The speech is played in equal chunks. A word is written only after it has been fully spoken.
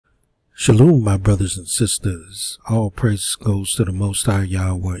Shalom, my brothers and sisters. All praise goes to the Most High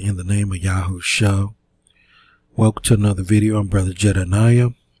Yahuah in the name of Yahusha. Welcome to another video. I'm Brother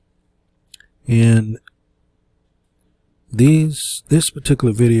Jedaniah. And this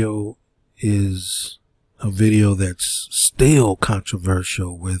particular video is a video that's still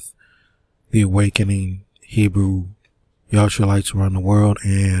controversial with the awakening Hebrew Yahushites around the world,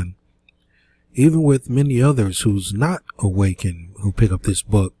 and even with many others who's not awakened who pick up this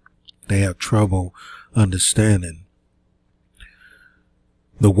book. They have trouble understanding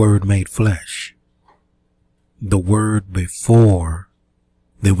the Word made flesh, the Word before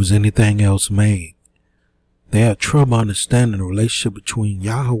there was anything else made. They have trouble understanding the relationship between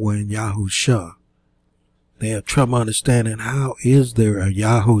Yahuah and Yahusha. They have trouble understanding how is there a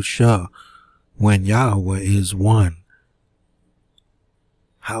Yahusha when Yahuah is one.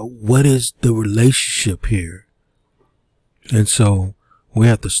 What is the relationship here? And so we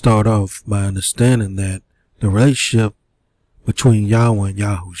have to start off by understanding that the relationship between Yahuah and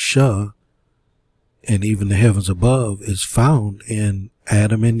Yahusha and even the heavens above is found in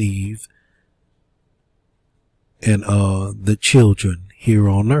Adam and Eve and the children here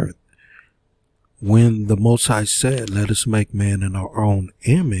on earth. When the Most High said, let us make man in our own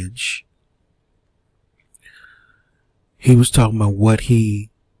image, he was talking about what he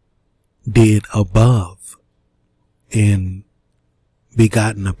did above in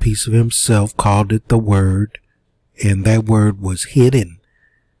begotten a piece of himself, called it the Word, and that Word was hidden.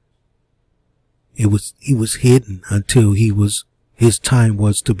 He was hidden until his time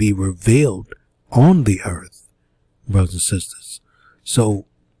was to be revealed on the earth, brothers and sisters. So,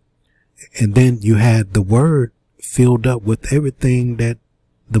 and then you had the Word filled up with everything that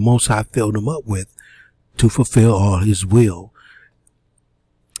the Most High filled him up with to fulfill all his will,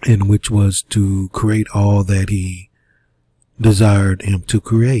 and which was to create all that he desired him to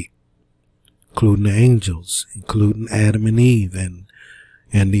create, including the angels, including Adam and Eve and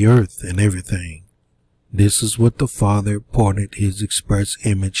the earth and everything. This is what the Father appointed his express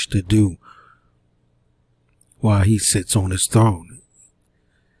image to do while he sits on his throne.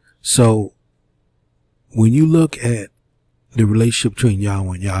 So when you look at the relationship between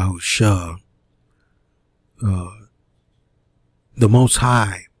Yahuah and Yahusha, the Most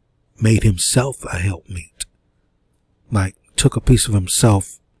High made himself a helpmeet. Like, took a piece of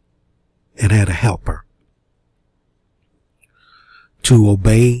himself and had a helper to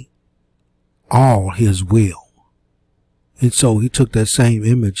obey all his will. And so he took that same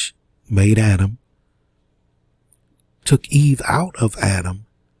image, made Adam, took Eve out of Adam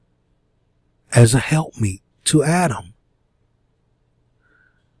as a helpmeet to Adam.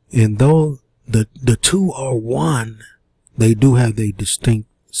 And though the two are one, they do have their distinct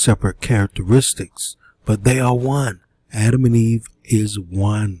separate characteristics, but they are one. Adam and Eve is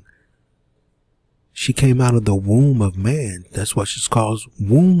one. She came out of the womb of man. That's why she's called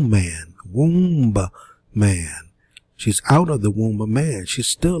womb man. She's out of the womb of man. She's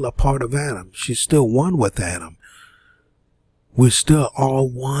still a part of Adam. She's still one with Adam. We're still all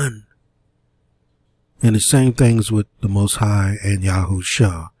one. And the same things with the Most High and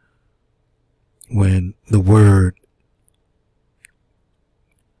Yahusha. When the Word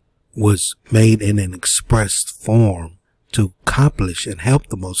was made in an expressed form to accomplish and help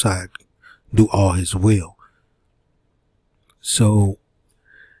the Most High do all his will. So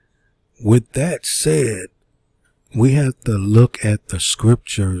with that said, we have to look at the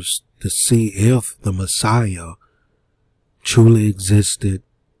scriptures to see if the Messiah truly existed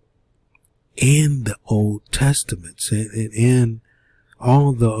in the Old Testaments and in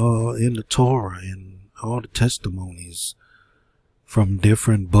all the in the Torah and all the testimonies from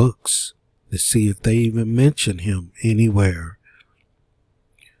different books, to see if they even mention him anywhere.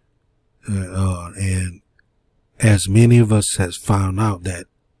 And as many of us has found out that,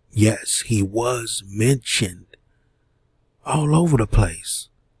 yes, he was mentioned all over the place.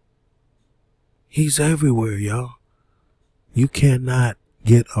 He's everywhere, y'all. You cannot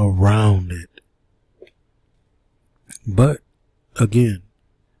get around it. But, again,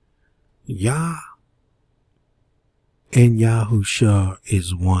 Yah and Yahusha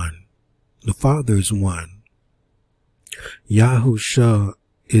is one. The Father is one. Yahusha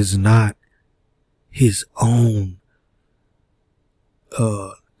is not his own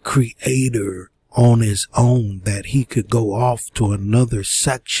creator on his own, that he could go off to another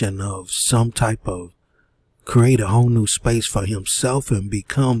section of some type of create a whole new space for himself and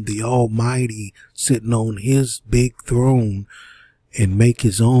become the Almighty sitting on his big throne and make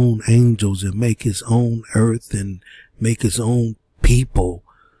his own angels and make his own earth and make his own people.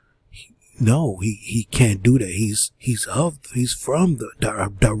 No, he can't do that. He's from the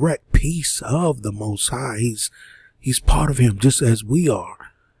direct piece of the Most High. He's part of him just as we are.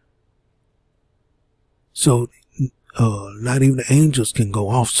 So not even the angels can go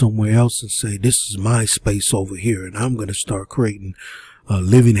off somewhere else and say, this is my space over here, and I'm going to start creating a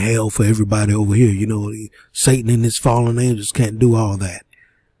living hell for everybody over here. You know, Satan and his fallen angels can't do all that.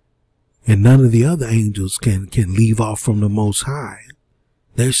 And none of the other angels can leave off from the Most High.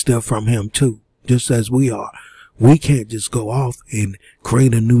 They're still from him too, just as we are. We can't just go off and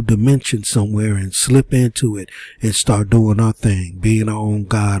create a new dimension somewhere and slip into it and start doing our thing, being our own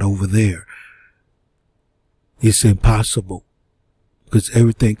God over there. It's impossible, because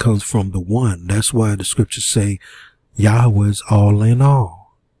everything comes from the one. That's why the scriptures say Yahuah is all in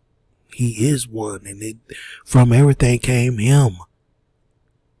all. He is one, and from everything came him.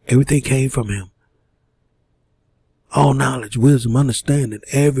 Everything came from him. All knowledge, wisdom, understanding,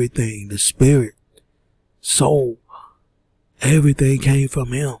 everything, the spirit, soul, everything came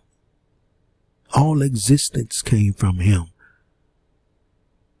from him. All existence came from him.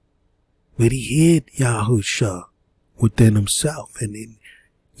 But he hid Yahusha within himself and then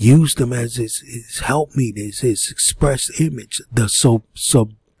used him as his helpmeet, as his express image, the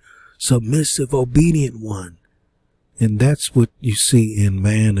submissive, obedient one. And that's what you see in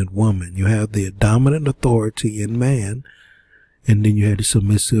man and woman. You have the dominant authority in man, and then you have the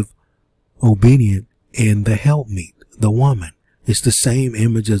submissive, obedient in the helpmeet, the woman. It's the same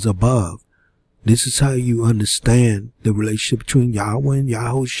image as above. This is how you understand the relationship between Yahuah and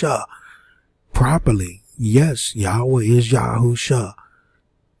Yahusha properly. Yes, Yahuah is Yahusha,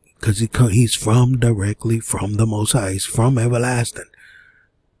 because he's directly from the Most High. He's from everlasting.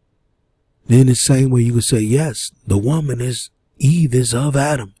 Then the same way you could say, yes, the woman is, Eve is of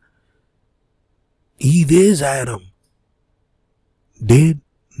Adam. Eve is Adam. Did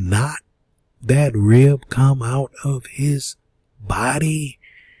not that rib come out of his body?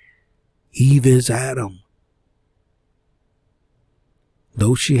 Eve is Adam.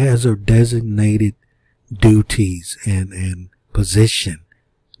 Though she has her designated duties and position,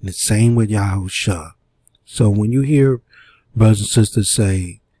 the same with Yahusha. So when you hear brothers and sisters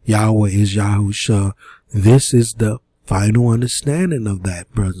say Yahuah is Yahusha, this is the final understanding of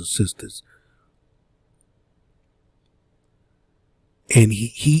that, brothers and sisters. And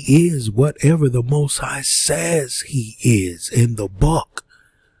he is whatever the Most High says he is in the book.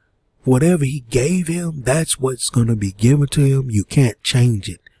 Whatever he gave him, that's what's going to be given to him. You can't change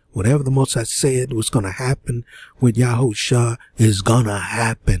it. Whatever the Most High said was going to happen with Yahusha is going to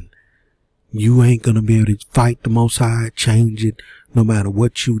happen. You ain't going to be able to fight the Most High, change it, no matter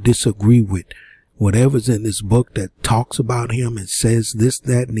what you disagree with. Whatever's in this book that talks about him and says this,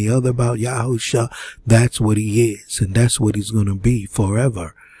 that, and the other about Yahusha, that's what he is. And that's what he's going to be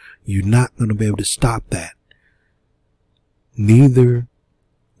forever. You're not going to be able to stop that. Neither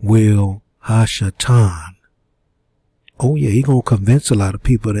will Hashatan. Oh yeah, he gonna convince a lot of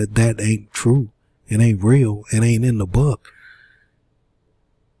people that that ain't true. It ain't real. It ain't in the book.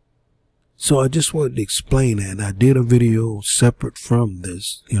 So I just wanted to explain that. And I did a video separate from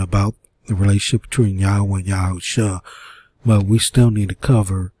this, about the relationship between Yahuah and Yahusha. But we still need to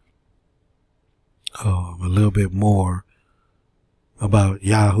cover a little bit more about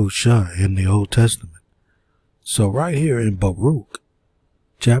Yahusha in the Old Testament. So right here in Baruch,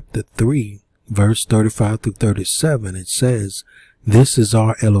 chapter 3, verse 35 through 37, it says, "This is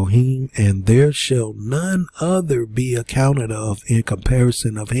our Elohim, and there shall none other be accounted of in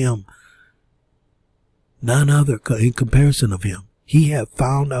comparison of him." None other in comparison of him. He hath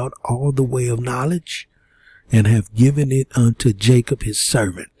found out all the way of knowledge, and hath given it unto Jacob his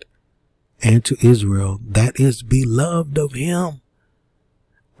servant, and to Israel that is beloved of him.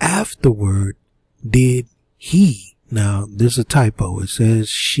 Afterward did he. Now, there's a typo. It says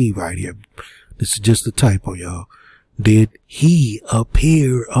she right here. This is just a typo, y'all. Did he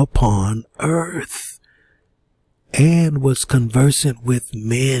appear upon earth and was conversant with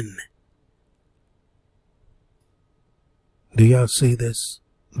men. Do y'all see this?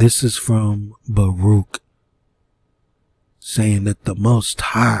 This is from Baruch, saying that the Most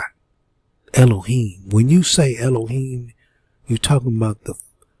High, Elohim. When you say Elohim, you're talking about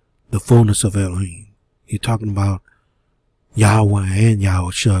the fullness of Elohim. You're talking about Yahuah and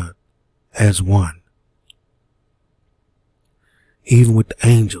Yahusha as one. Even with the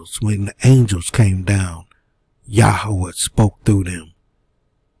angels, when the angels came down, Yahuah spoke through them.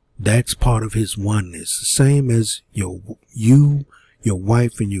 That's part of his oneness. The same as your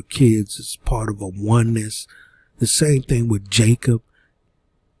wife and your kids is part of a oneness. The same thing with Jacob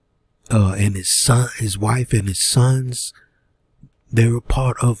and his son, his wife and his sons. They're a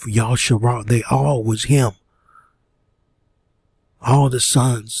part of Yahshua. They all was him. all the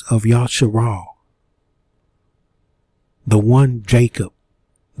sons of Yahusha, the one Jacob,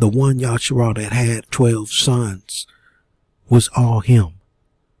 the one Yahusha that had 12 sons, was all him.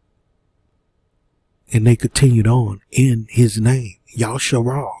 And they continued on in his name,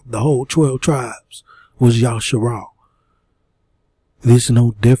 Yahusha. The whole 12 tribes was Yahusha. There's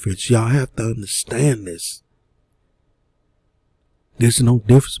no difference. Y'all have to understand this. There's no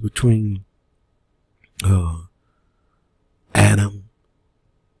difference between Adam,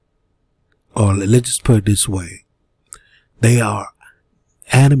 or let's just put it this way.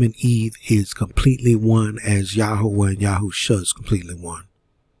 Adam and Eve is completely one, as Yahuah and Yahusha is completely one.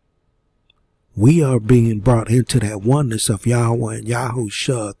 We are being brought into that oneness of Yahuah and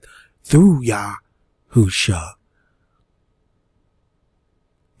Yahusha through Yahusha.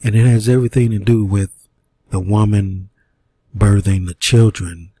 And it has everything to do with the woman birthing the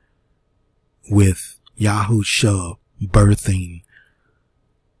children, with Yahusha birthing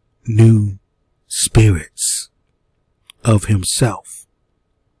new spirits of himself.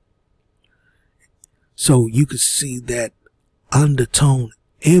 So you can see that undertone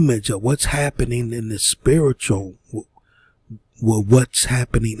image of what's happening in the spiritual, what's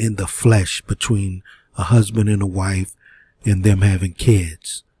happening in the flesh between a husband and a wife and them having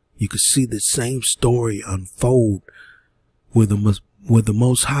kids. You can see the same story unfold where the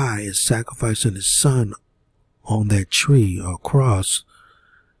Most High is sacrificing his son on that tree or cross,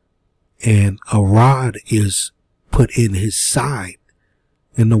 and a rod is put in his side,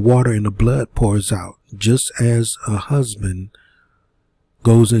 and the water and the blood pours out, just as a husband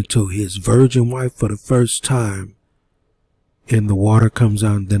goes into his virgin wife for the first time, and the water comes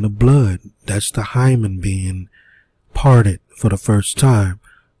out, and then the blood, that's the hymen being parted for the first time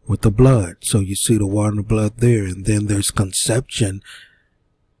with the blood. So you see the water and the blood there, and then there's conception.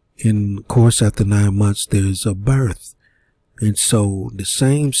 In course, after 9 months, there's a birth. And so the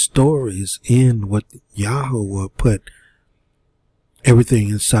same story is in what Yahuah put everything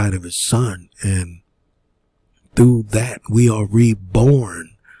inside of his son, and through that we are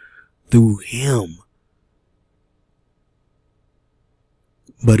reborn through him.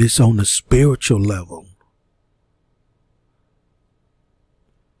 But it's on the spiritual level.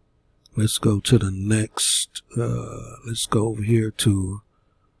 Let's go to the next, let's go over here to,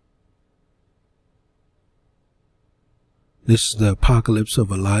 this is the Apocalypse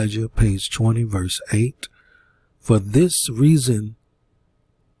of Elijah, page 20, verse 8. For this reason,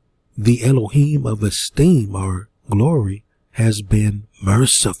 the Elohim of esteem, or glory, has been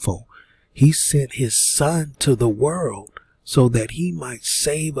merciful. He sent his son to the world so that he might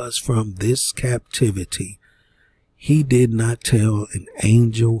save us from this captivity. He did not tell an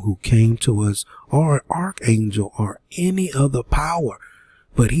angel who came to us, or an archangel, or any other power,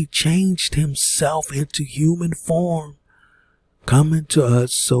 but he changed himself into human form, coming to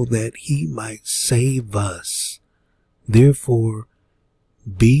us so that he might save us. Therefore,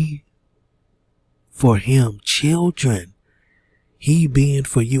 be for him children, he being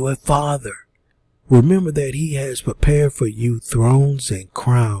for you a father. Remember that he has prepared for you thrones and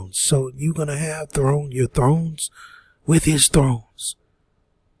crowns. So you're going to have your thrones with his thrones.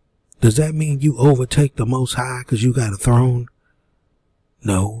 Does that mean you overtake the Most High because you got a throne?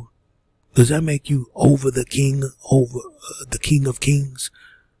 No. Does that make you over the King of Kings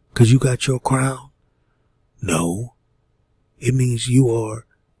because you got your crown? No. It means you are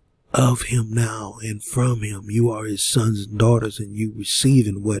of him now and from him. You are his sons and daughters, and you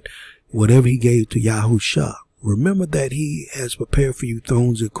receiving whatever he gave to Yahusha. Remember that he has prepared for you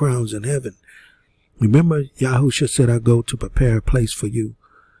thrones and crowns in heaven. Remember, Yahusha said, I go to prepare a place for you.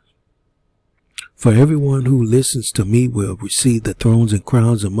 For everyone who listens to me will receive the thrones and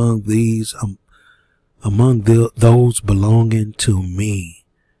crowns among these, those belonging to me.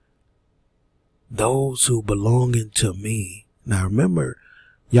 Those who belonging to me. Now remember,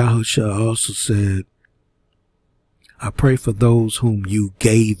 Yahusha also said, I pray for those whom you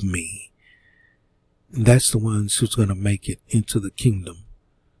gave me. And that's the ones who's going to make it into the kingdom.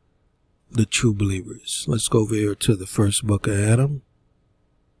 The true believers. Let's go over here to the first book of Adam.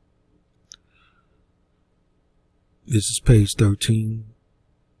 This is page 13,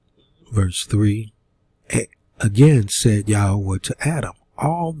 verse 3. Again said Yahuah to Adam,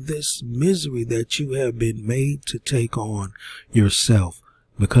 all this misery that you have been made to take on yourself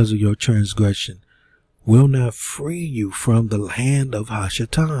because of your transgression will not free you from the hand of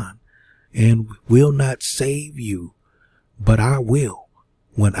Hashatan, and will not save you, but I will,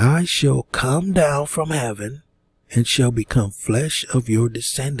 when I shall come down from heaven, and shall become flesh of your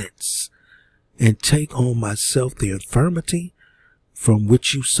descendants, and take on myself the infirmity from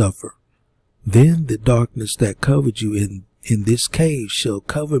which you suffer. Then the darkness that covered you in in this cave shall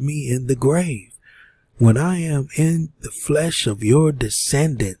cover me in the grave, when I am in the flesh of your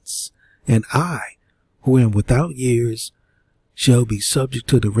descendants, and I, who am without years, shall be subject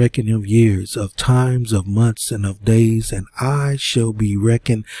to the reckoning of years, of times, of months, and of days, and I shall be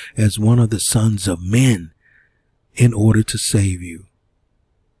reckoned as one of the sons of men, in order to save you.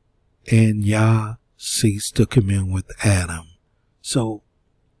 And Yah ceased to commune with Adam. So,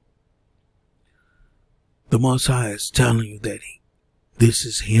 the Most High is telling you that this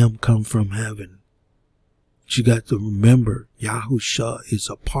is him come from heaven. But you got to remember, Yahusha is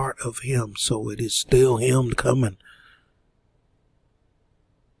a part of him, so it is still him coming.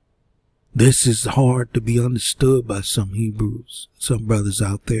 This is hard to be understood by some Hebrews, some brothers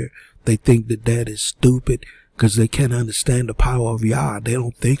out there. They think that that is stupid because they can't understand the power of Yah. They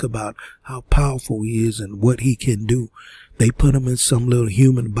don't think about how powerful he is and what he can do. They put him in some little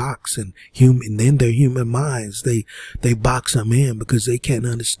human box, and in their human minds, they box him in because they can't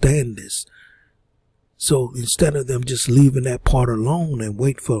understand this. So instead of them just leaving that part alone and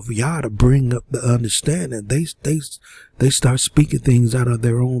wait for Yah to bring up the understanding, they start speaking things out of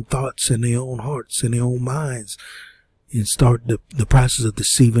their own thoughts and their own hearts and their own minds, and start the process of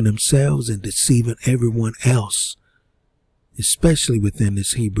deceiving themselves and deceiving everyone else, especially within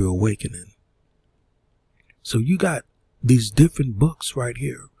this Hebrew awakening. So you got these different books right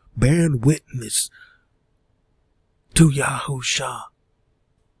here bearing witness to Yahusha.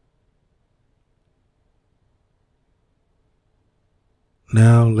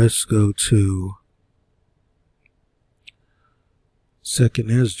 Now let's go to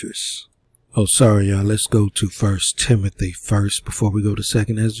 2nd Esdras. Oh, sorry, y'all. Let's go to 1 Timothy first before we go to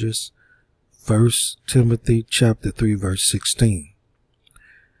 2nd Esdras. 1 Timothy chapter 3, verse 16.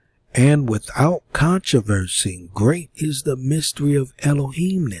 And without controversy, great is the mystery of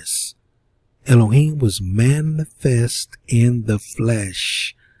Elohimness. Elohim was manifest in the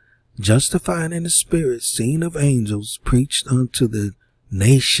flesh, justified in the spirit, seen of angels, preached unto the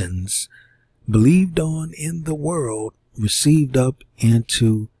nations, believed on in the world, received up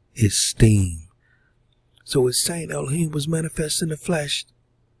into esteem. So it's saying Elohim was manifest in the flesh.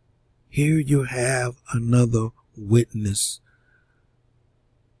 Here you have another witness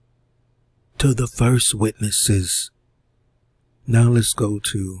to the first witnesses. Now let's go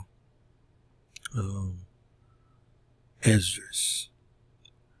to Esdras.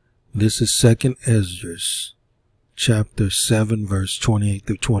 This is 2nd Esdras chapter 7, verse 28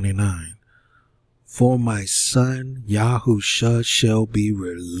 through 29. For my son Yahusha shall be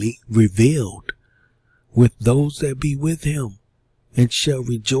revealed with those that be with him, and shall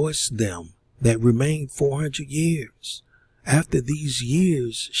rejoice them that remain 400 years. After these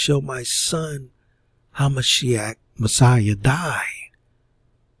years shall my son Hamashiach, Messiah, die.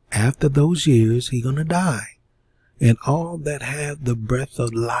 After those years he gonna die, and all that have the breath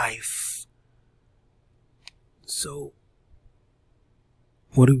of life. So,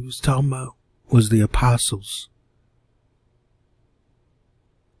 what he was talking about was the apostles.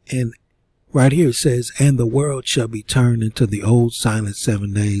 And right here it says, and the world shall be turned into the old silent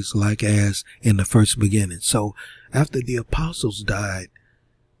 7 days, like as in the first beginning. So, after the apostles died,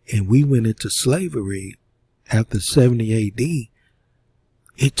 and we went into slavery after 70 AD,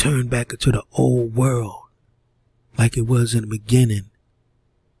 it turned back into the old world, like it was in the beginning.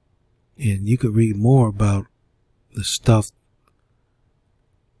 And you can read more about the stuff,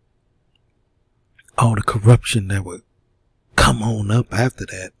 all the corruption that would come on up after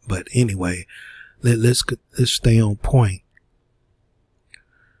that. But anyway, let's stay on point.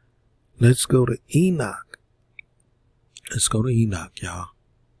 Let's go to Enoch. Let's go to Enoch, y'all.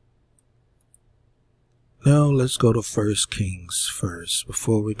 Now let's go to 1 Kings first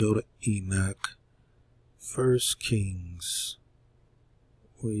before we go to Enoch. 1 Kings.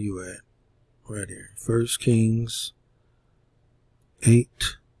 Where you at? Right here. 1 Kings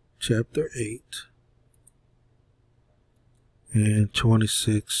 8, chapter 8, and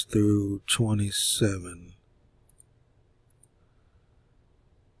 26 through 27.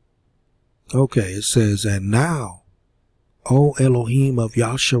 Okay, it says, and now, O Elohim of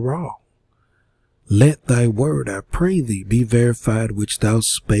Yasharal, let thy word, I pray thee, be verified which thou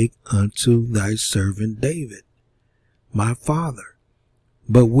spake unto thy servant David, my father.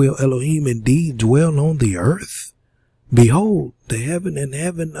 But will Elohim indeed dwell on the earth? Behold, the heaven and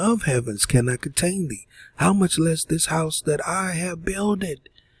heaven of heavens cannot contain thee. How much less this house that I have builded?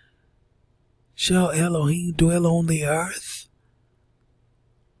 Shall Elohim dwell on the earth?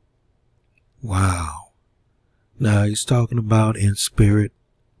 Wow. Now he's talking about in spirit,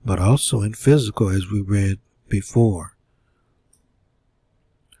 but also in physical, as we read before.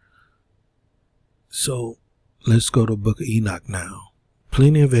 So let's go to the book of Enoch now.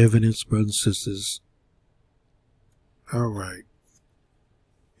 Plenty of evidence, brothers and sisters. All right.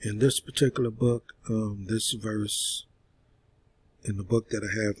 In this particular book, this verse in the book that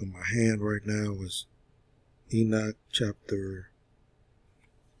I have in my hand right now is Enoch chapter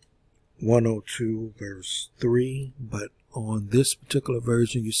 102 verse 3. But on this particular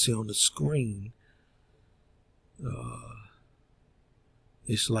version you see on the screen,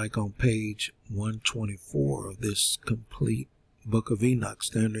 it's like on page 124 of this complete book of Enoch,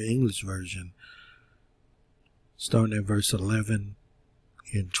 Standard English Version, starting at verse 11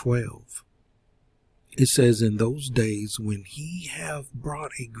 and 12. It says, in those days when he have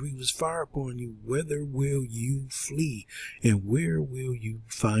brought a grievous fire upon you, whither will you flee, and where will you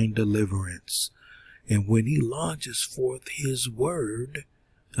find deliverance? And when he launches forth his word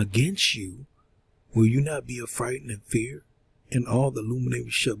against you, will you not be affrighted and fear? And all the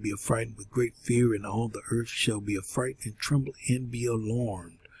luminaries shall be affrighted with great fear, and all the earth shall be affrighted and tremble and be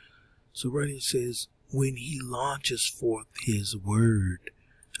alarmed. So right here it says, when he launches forth his word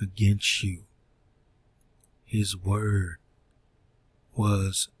against you. His word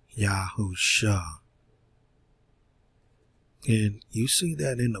was Yahusha. And you see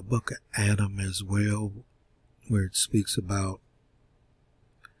that in the book of Adam as well, where it speaks about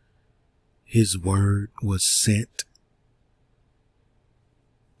his word was sent.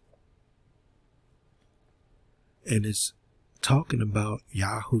 And it's talking about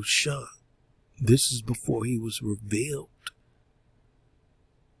Yahusha. This is before he was revealed.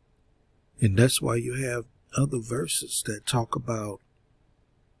 And that's why you have other verses that talk about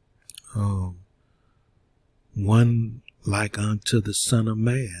one like unto the Son of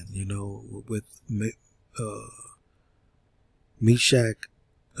Man, you know, with Meshach,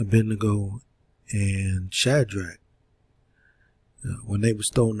 Abednego, and Shadrach. When they was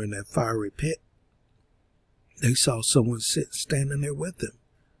thrown in that fiery pit, they saw someone standing there with them.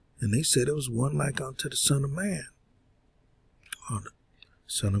 And they said it was one like unto the Son of Man, or the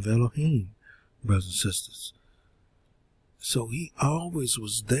Son of Elohim, brothers and sisters. So he always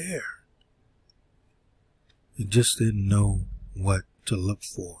was there. He just didn't know what to look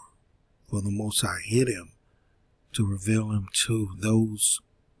for. For the Most High hid him to reveal him to those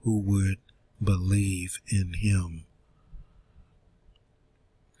who would believe in him.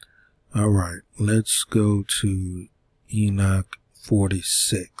 All right, let's go to Enoch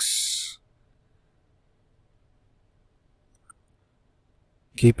 46.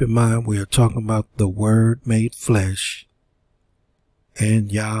 Keep in mind, we are talking about the Word made flesh and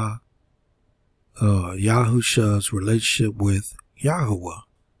Yahusha's relationship with Yahuah,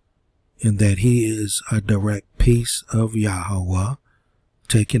 in that he is a direct piece of Yahuah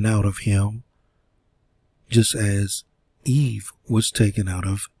taken out of him, just as Eve was taken out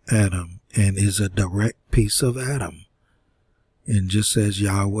of Adam and is a direct piece of Adam. And just as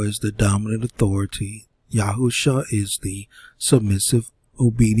Yahweh is the dominant authority, Yahusha is the submissive,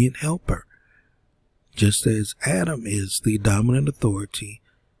 obedient helper. Just as Adam is the dominant authority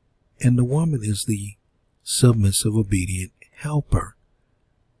and the woman is the submissive, obedient helper.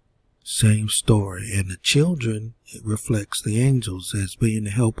 Same story. And the children, it reflects the angels as being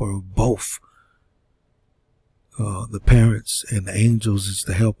the helper of both. The parents and the angels is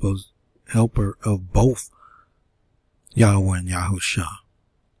the helper of both Yahweh and Yahusha.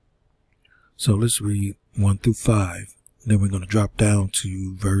 So let's read 1 through 5. Then we're going to drop down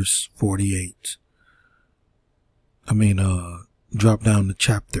to verse 48. Drop down to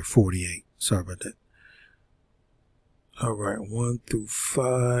chapter 48. Sorry about that. All right, 1 through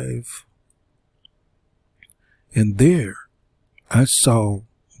 5. And there I saw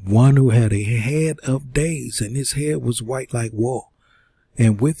one who had a head of days, and his head was white like wool.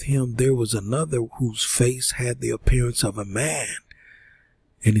 And with him there was another whose face had the appearance of a man,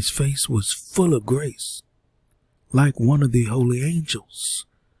 and his face was full of grace, like one of the holy angels.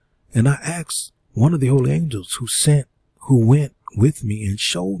 And I asked one of the holy angels who went with me and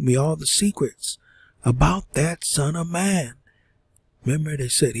showed me all the secrets about that Son of Man. Remember, they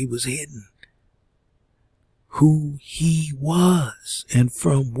said he was hidden. Who he was, and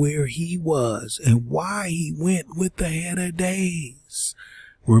from where he was, and why he went with the head of days.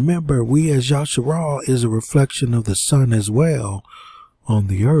 Remember, we as Yahusha is a reflection of the sun as well on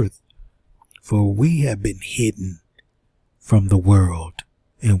the earth. For we have been hidden from the world,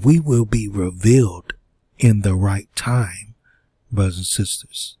 and we will be revealed in the right time, brothers and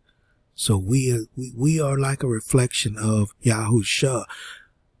sisters. So we are like a reflection of Yahusha.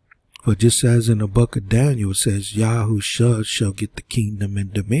 For just as in the book of Daniel it says Yahusha shall get the kingdom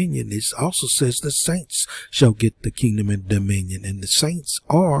and dominion, it also says the saints shall get the kingdom and dominion. And the saints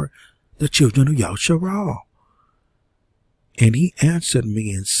are the children of Yahusha. And he answered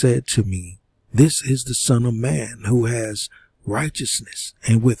me and said to me, This is the Son of Man who has righteousness,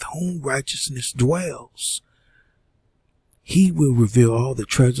 and with whom righteousness dwells. He will reveal all the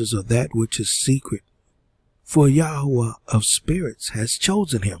treasures of that which is secret, for Yahuah of spirits has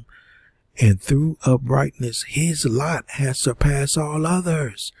chosen him, and through uprightness his lot has surpassed all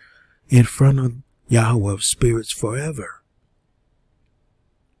others in front of Yahuah of spirits forever.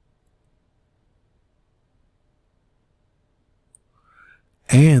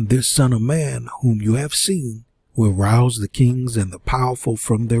 And this Son of Man whom you have seen will rouse the kings and the powerful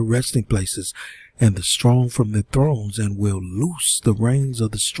from their resting places, and the strong from their thrones, and will loose the reins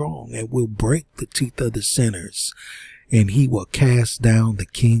of the strong, and will break the teeth of the sinners. And he will cast down the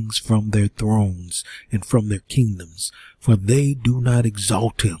kings from their thrones and from their kingdoms, for they do not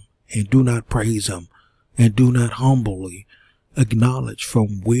exalt him, and do not praise him, and do not humbly acknowledge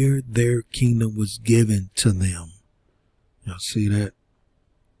from where their kingdom was given to them. Y'all see that?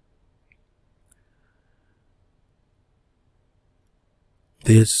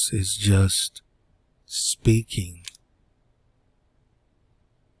 This is just speaking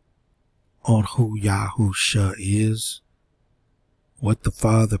on who Yahusha is, what the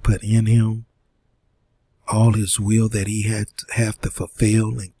Father put in him, all his will that he have to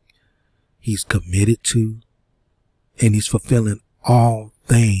fulfill, and he's committed to, and he's fulfilling all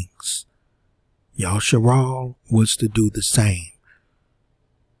things. Yahusha was to do the same.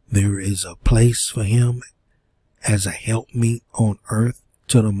 There is a place for him as a helpmeet on earth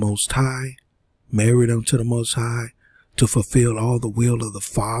to the Most High, married unto the Most High, to fulfill all the will of the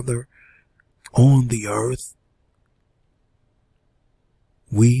Father on the earth.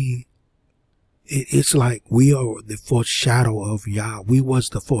 It's like we are the foreshadow of Yah. We was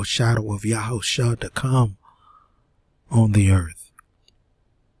the foreshadow of Yahusha to come on the earth.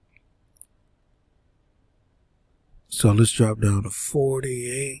 So let's drop down to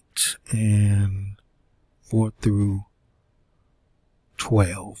 48 and 4 through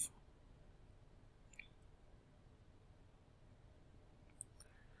 12.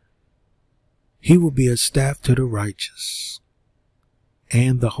 He will be a staff to the righteous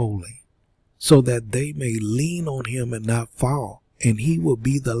and the holy, so that they may lean on him and not fall. And he will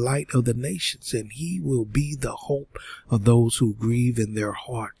be the light of the nations, and he will be the hope of those who grieve in their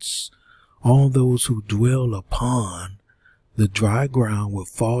hearts. All those who dwell upon the dry ground will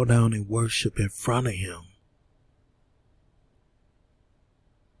fall down and worship in front of him.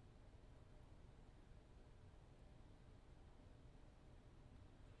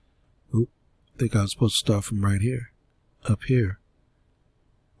 I think I was supposed to start from right here, up here.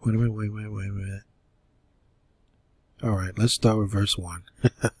 Wait a minute. All right, let's start with verse 1.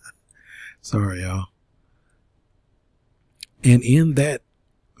 Sorry, y'all. And in that,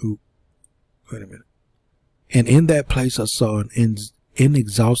 And in that place I saw an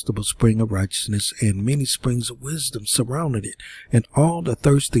inexhaustible spring of righteousness, and many springs of wisdom surrounded it. And all the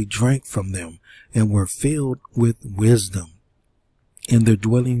thirsty drank from them, and were filled with wisdom. And their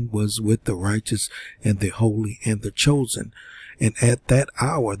dwelling was with the righteous and the holy and the chosen. And at that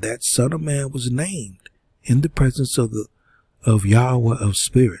hour that Son of Man was named in the presence of Yahuah of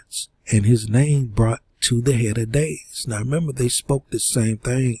spirits, and his name brought to the head of days. Now remember, they spoke the same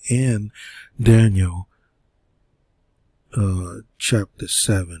thing in Daniel chapter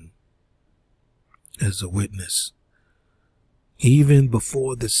 7 as a witness. Even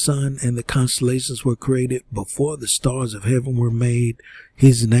before the sun and the constellations were created, before the stars of heaven were made,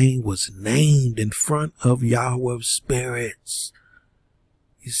 his name was named in front of Yahuah of spirits.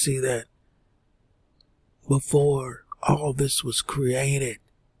 You see that? Before all this was created,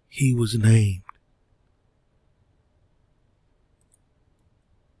 he was named.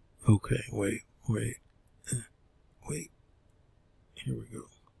 Okay, wait. Here we go.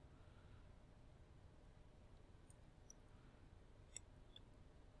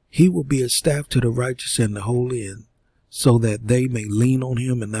 He will be a staff to the righteous and the holy, and so that they may lean on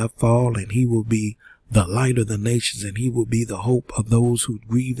him and not fall. And he will be the light of the nations, and he will be the hope of those who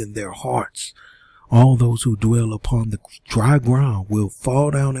grieve in their hearts. All those who dwell upon the dry ground will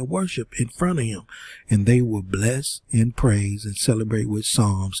fall down and worship in front of him, and they will bless and praise and celebrate with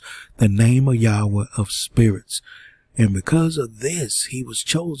psalms the name of Yahuah of spirits. And because of this, he was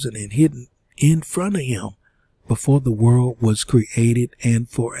chosen and hidden in front of him before the world was created and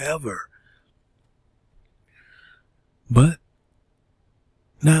forever. But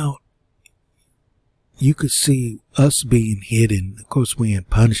now you could see us being hidden. Of course, we're in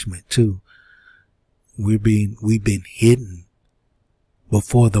punishment too. We've been hidden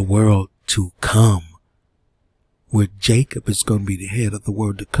before the world to come, where Jacob is going to be the head of the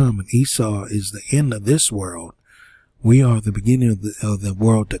world to come, and Esau is the end of this world, We are the beginning of the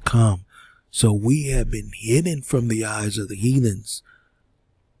world to come. So we have been hidden from the eyes of the heathens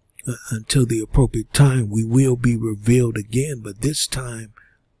until the appropriate time. We will be revealed again, but this time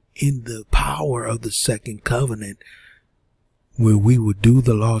in the power of the second covenant, where we will do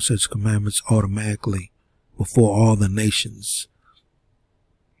the law, statutes, commandments automatically before all the nations.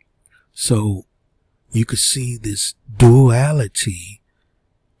 So you could see this duality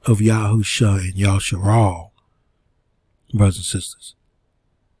of Yahusha and Yahshua, brothers and sisters.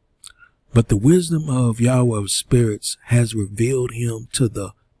 But the wisdom of Yahuah of spirits has revealed him to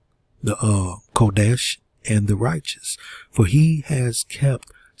the Qadash and the righteous, for he has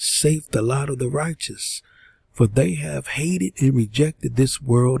kept safe the lot of the righteous, for they have hated and rejected this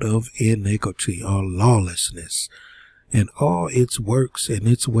world of iniquity or lawlessness, and all its works and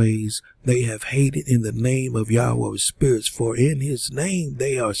its ways they have hated in the name of Yahuah of spirits, for in his name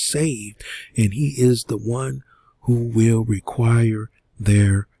they are saved, and he is the one who will require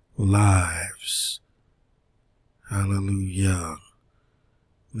their lives. Hallelujah.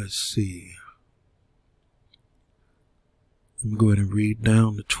 Let's see. Let me go ahead and read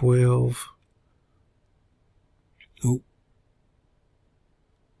down to 12. Oh,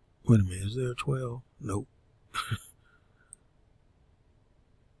 wait a minute. Is there 12? Nope.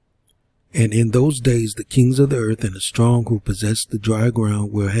 And in those days the kings of the earth and the strong who possess the dry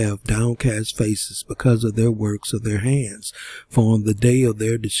ground will have downcast faces because of their works of their hands. For on the day of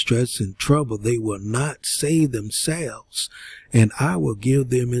their distress and trouble they will not save themselves. And I will give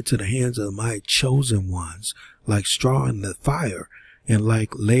them into the hands of my chosen ones, like straw in the fire, and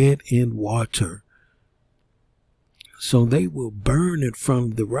like lead in water. So they will burn in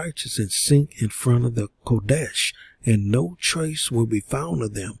front of the righteous and sink in front of the Qadash, and no trace will be found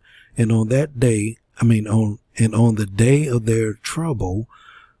of them. And on that day, on the day of their trouble,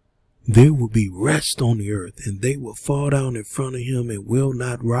 there will be rest on the earth, and they will fall down in front of him and will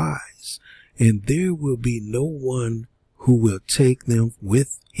not rise. And there will be no one who will take them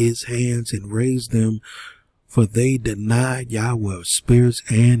with his hands and raise them, for they denied Yahuah of spirits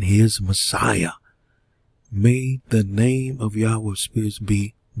and his Messiah. May the name of Yahuah of spirits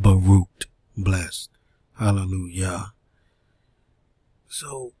be Baruch, blessed. Hallelujah.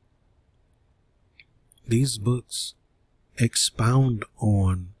 So, these books expound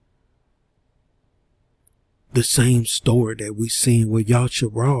on the same story that we seen with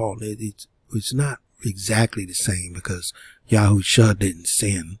Yahshua. It's not exactly the same because Yahusha didn't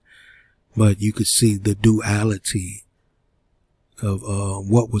sin, but you could see the duality of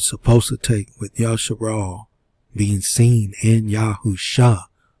what was supposed to take with Yahshua being seen in Yahusha,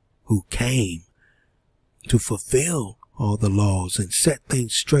 who came to fulfill all the laws and set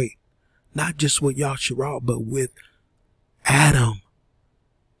things straight. Not just with Yahshua, but with Adam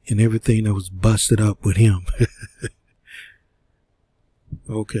and everything that was busted up with him.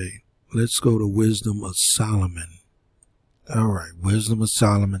 Okay, let's go to Wisdom of Solomon. All right, Wisdom of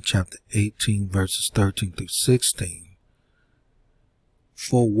Solomon, chapter 18, verses 13 through 16.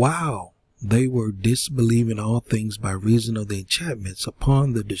 For while they were disbelieving all things by reason of the enchantments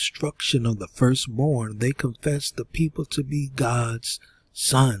upon the destruction of the firstborn, they confessed the people to be God's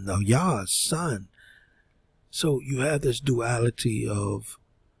son, or Yah's son. So you have this duality of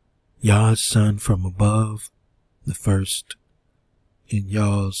Yah's son from above, the first, and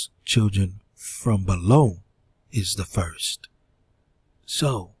Yah's children from below is the first.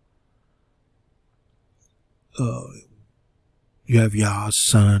 So, you have Yah's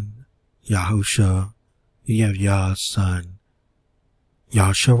son, Yahusha, you have Yah's son,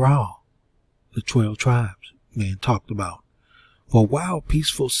 Yahshua, the 12 tribes being talked about. For while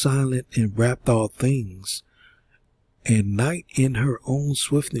peaceful, silent, and wrapped all things, and night in her own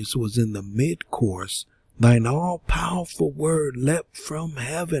swiftness was in the mid-course, thine all-powerful word leapt from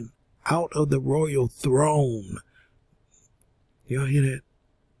heaven out of the royal throne. Y'all hear that?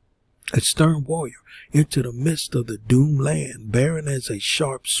 A stern warrior into the midst of the doomed land, bearing as a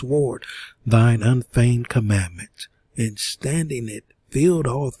sharp sword thine unfeigned commandment, and standing it filled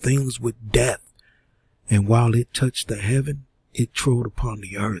all things with death. And while it touched the heaven, it trod upon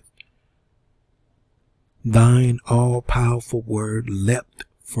the earth. Thine all-powerful word leapt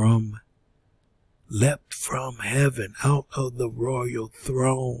from heaven out of the royal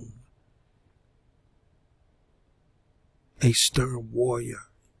throne. A stern warrior.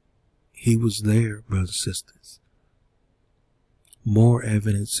 He was there, brothers and sisters. More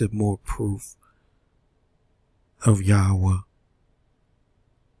evidence and more proof of Yahuah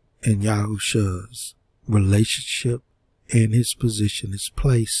and Yahusha's relationship and his position, his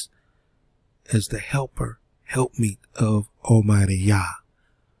place as the helper, helpmeet of Almighty Yah.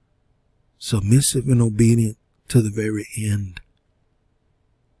 Submissive and obedient to the very end.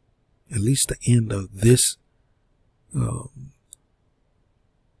 At least the end of this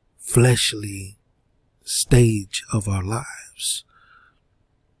fleshly stage of our lives.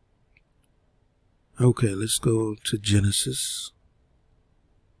 Okay, let's go to Genesis.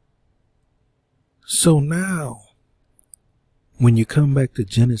 So now, when you come back to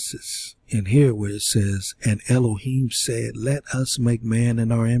Genesis and hear where it says, and Elohim said, let us make man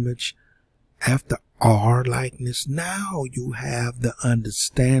in our image after our likeness. Now you have the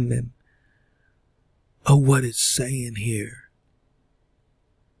understanding of what it's saying here.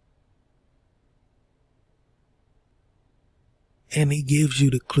 And he gives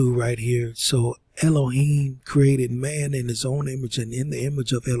you the clue right here. So Elohim created man in his own image, and in the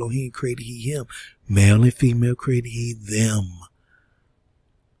image of Elohim created he him. Male and female created he them.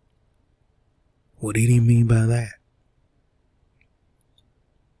 What did he mean by that?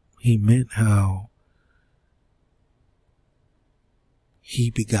 He meant how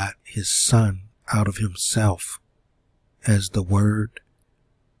he begot his son out of himself as the Word,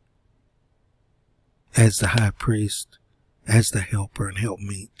 as the high priest, as the helper and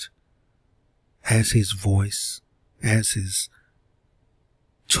helpmeet, as his voice, as his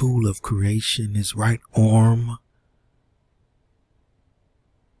tool of creation, his right arm.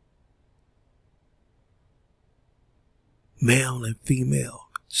 Male and female.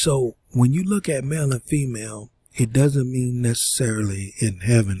 So when you look at male and female, it doesn't mean necessarily in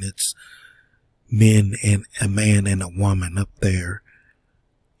heaven it's men and a man and a woman up there.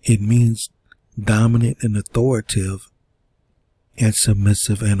 It means dominant and authoritative and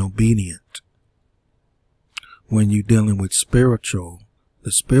submissive and obedient. When you're dealing with spiritual,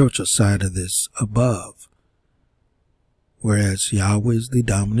 the spiritual side of this above, whereas Yahweh is the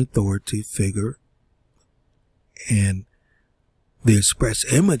dominant authority figure and the express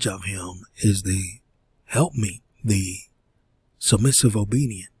image of him is the helpmeet, the submissive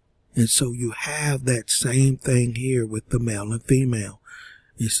obedient. And so you have that same thing here with the male and female.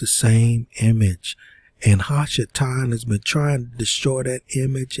 It's the same image. And Hashatan has been trying to destroy that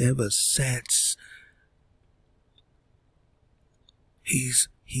image ever since.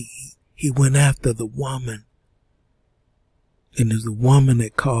 He went after the woman. And it's the woman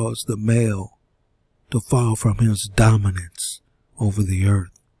that caused the male to fall from his dominance over the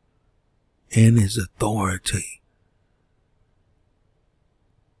earth and his authority.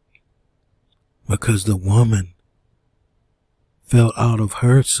 Because the woman fell out of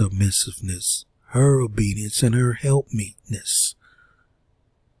her submissiveness, her obedience, and her helpmeetness.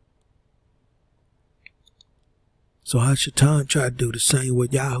 So Hashatan tried to do the same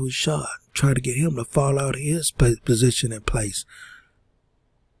with Yahusha, try to get him to fall out of his position and place.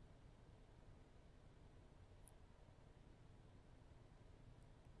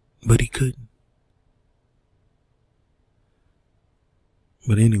 But he couldn't.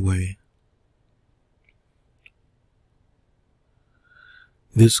 But anyway,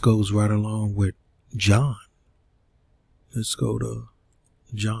 this goes right along with John. Let's go to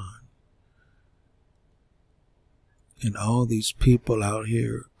John. And all these people out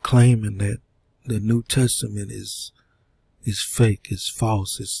here claiming that the New Testament is fake, is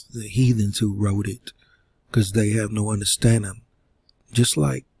false, it's the heathens who wrote it because they have no understanding. Just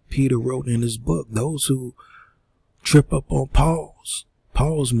like Peter wrote in his book, those who trip up on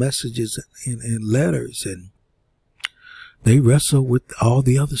Paul's messages and letters, and they wrestle with all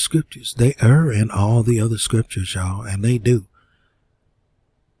the other scriptures. They err in all the other scriptures, y'all, and they do.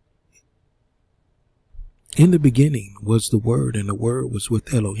 In the beginning was the Word, and the Word was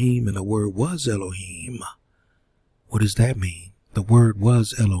with Elohim, and the Word was Elohim. What does that mean? The Word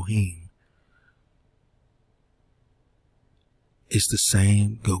was Elohim. It's the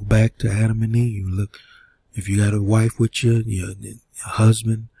same. Go back to Adam and Eve. Look, if you got a wife with you, your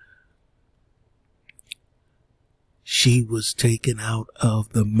husband, she was taken out of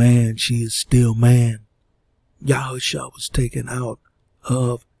the man. She is still man. Yahusha was taken out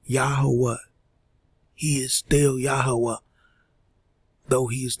of Yahuah. He is still Yahuah, though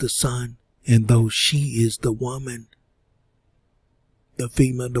he is the son, and though she is the woman, the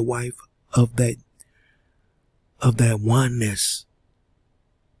female, the wife of that oneness.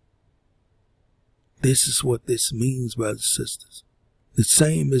 This is what this means, brothers and sisters.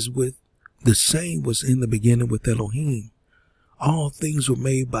 The same was in the beginning with Elohim. All things were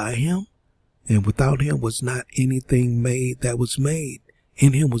made by him, and without him was not anything made that was made.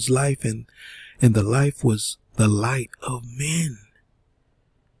 In him was life, and the life was the light of men.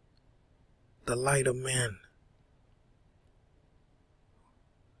 The light of men.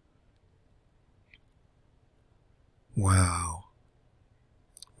 Wow.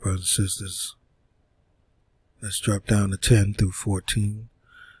 Brothers and sisters, Let's drop down to 10 through 14.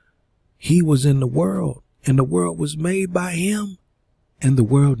 He was in the world, and the world was made by him, and the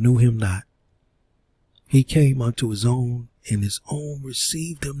world knew him not. He came unto his own, and his own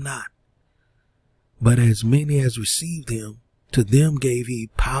received him not. But as many as received him, to them gave he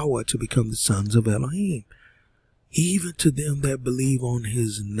power to become the sons of Elohim, even to them that believe on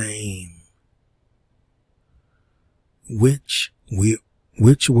his name, which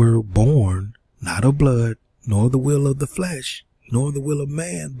were born not of blood, nor the will of the flesh, nor the will of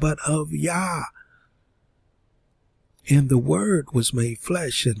man, but of Yah. And the Word was made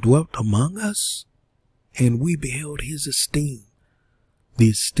flesh and dwelt among us, and we beheld his esteem, the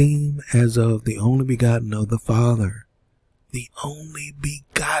esteem as of the only begotten of the Father, the only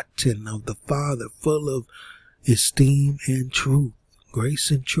begotten of the Father, full of esteem and truth, grace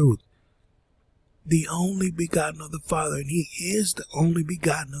and truth. The only begotten of the Father, and he is the only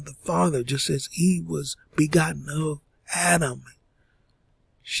begotten of the Father, just as Eve was begotten of Adam.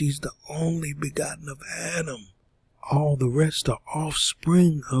 She's the only begotten of Adam. All the rest are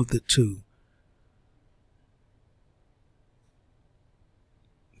offspring of the two.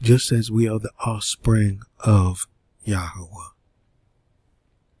 Just as we are the offspring of Yahuah.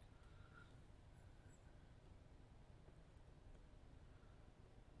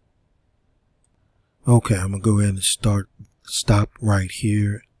 Okay, I'm going to go ahead and stop right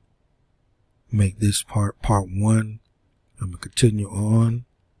here. Make this part 1. I'm going to continue on.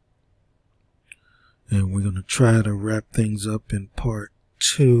 And we're going to try to wrap things up in part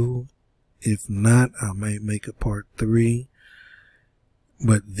 2. If not, I might make a part 3.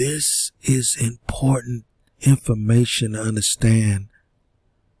 But this is important information to understand.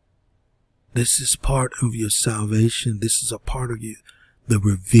 This is part of your salvation. This is a part of you, the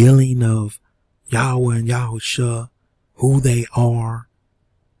revealing of Yahuah and Yahusha, who they are,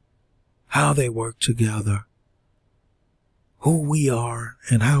 how they work together, who we are,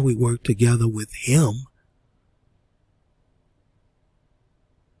 and how we work together with him.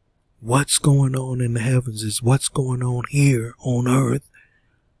 What's going on in the heavens is what's going on here on earth,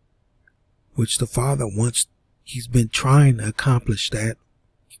 which the Father wants. He's been trying to accomplish that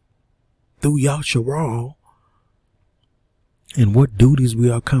through Yahusha, and what duties we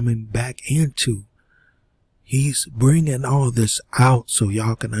are coming back into. He's bringing all this out so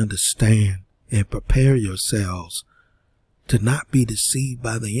y'all can understand and prepare yourselves to not be deceived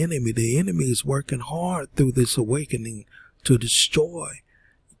by the enemy. The enemy is working hard through this awakening to destroy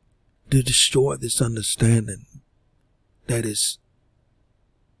this understanding. That is,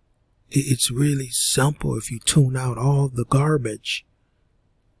 it's really simple if you tune out all the garbage.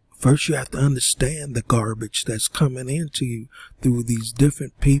 First, you have to understand the garbage that's coming into you through these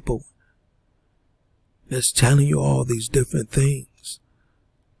different people that's telling you all these different things.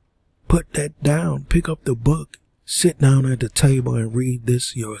 Put that down. Pick up the book. Sit down at the table and read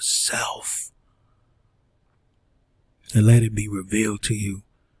this yourself. And let it be revealed to you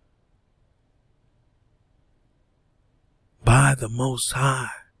by the Most High.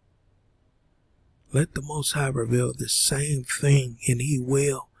 Let the Most High reveal the same thing, and he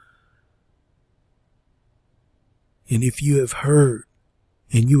will. And if you have heard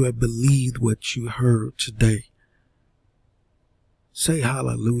and you have believed what you heard today, say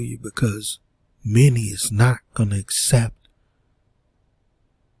hallelujah, because many is not going to accept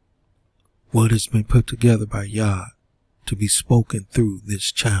what has been put together by Yah to be spoken through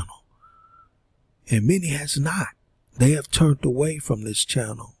this channel. And many has not. They have turned away from this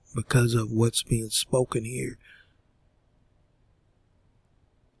channel because of what's being spoken here.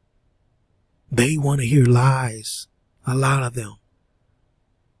 They want to hear lies. A lot of them.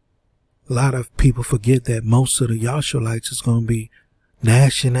 A lot of people forget that most of the Yahushulites is going to be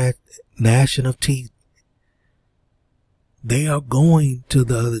gnashing of teeth. They are going to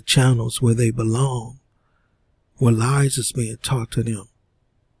the other channels where they belong, where lies is being taught to them.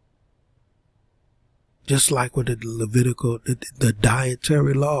 Just like with the Levitical, the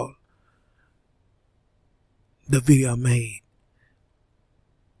dietary law, the video I made.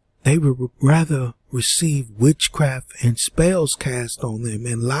 They would rather receive witchcraft and spells cast on them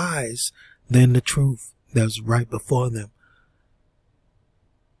and lies than the truth that was right before them.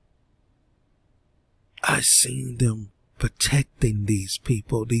 I seen them protecting these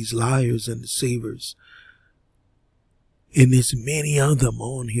people, these liars and deceivers. And there's many of them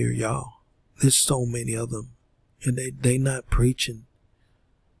on here, y'all. There's so many of them. And they not preaching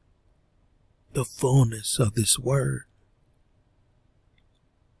the fullness of this word.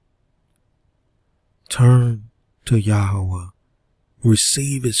 Turn to Yahuah.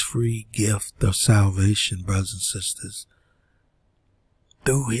 Receive his free gift of salvation, brothers and sisters,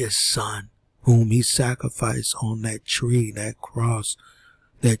 through his Son, whom he sacrificed on that tree, that cross,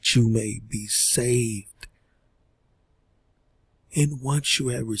 that you may be saved. And once you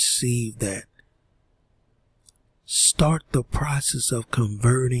have received that, start the process of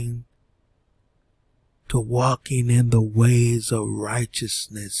converting to walking in the ways of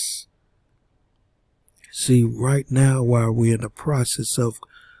righteousness. See, right now, while we're in the process of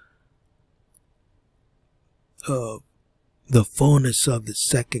the fullness of the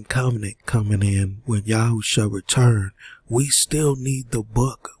second covenant coming in, when Yahusha return, we still need the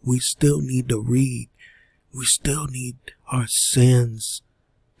book. We still need to read. We still need our sins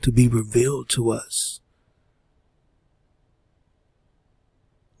to be revealed to us.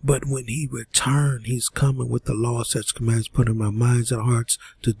 But when he returns, he's coming with the law, such commands, put in our minds and hearts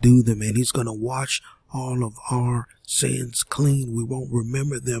to do them. And he's going to wash all of our sins clean. We won't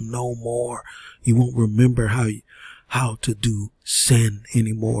remember them no more. You won't remember how to do sin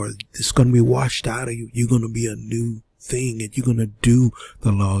anymore. It's going to be washed out of you. You're going to be a new thing, and you're going to do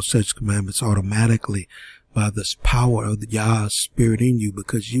the law, such commandments automatically by this power of the Yah Spirit in you,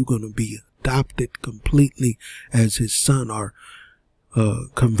 because you're going to be adopted completely as his son, or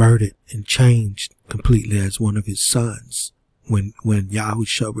converted and changed completely as one of his sons when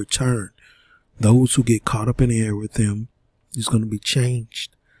Yahusha return. Those who get caught up in the air with him is going to be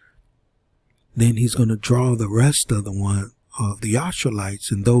changed. Then he's going to draw the rest of the Israelites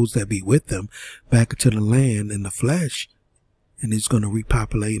and those that be with them back into the land in the flesh, and he's going to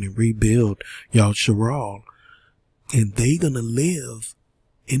repopulate and rebuild Yahusha, and they're going to live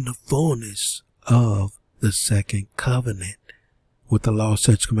in the fullness of the second covenant, with the law,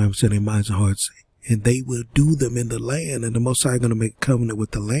 such commandments in their minds and hearts, and they will do them in the land. And the Most High is going to make a covenant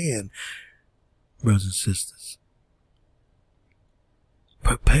with the land, brothers and sisters.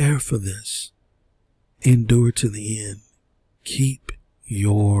 Prepare for this. Endure to the end. Keep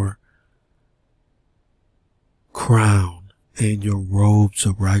your crown and your robes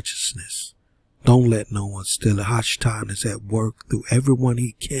of righteousness. Don't let no one steal it. Hashtan is at work through everyone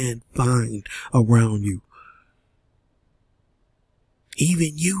he can find around you.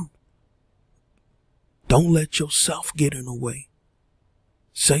 Even you. Don't let yourself get in the way.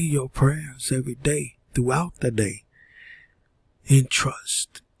 Say your prayers every day, throughout the day. And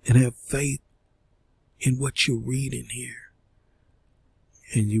trust and have faith in what you read in here.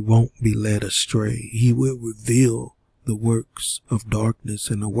 And you won't be led astray. He will reveal the works of darkness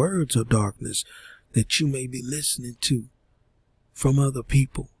and the words of darkness that you may be listening to from other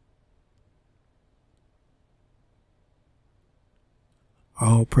people.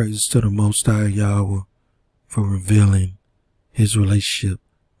 All praises to the Most High Yahuah for revealing his relationship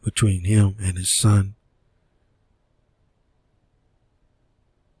between him and his son,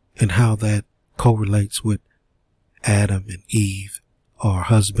 and how that correlates with Adam and Eve, or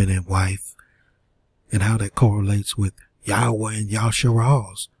husband and wife, and how that correlates with Yahuah and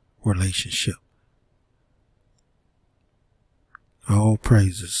Yahusha's relationship. All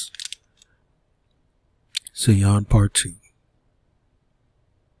praises. See you on part 2.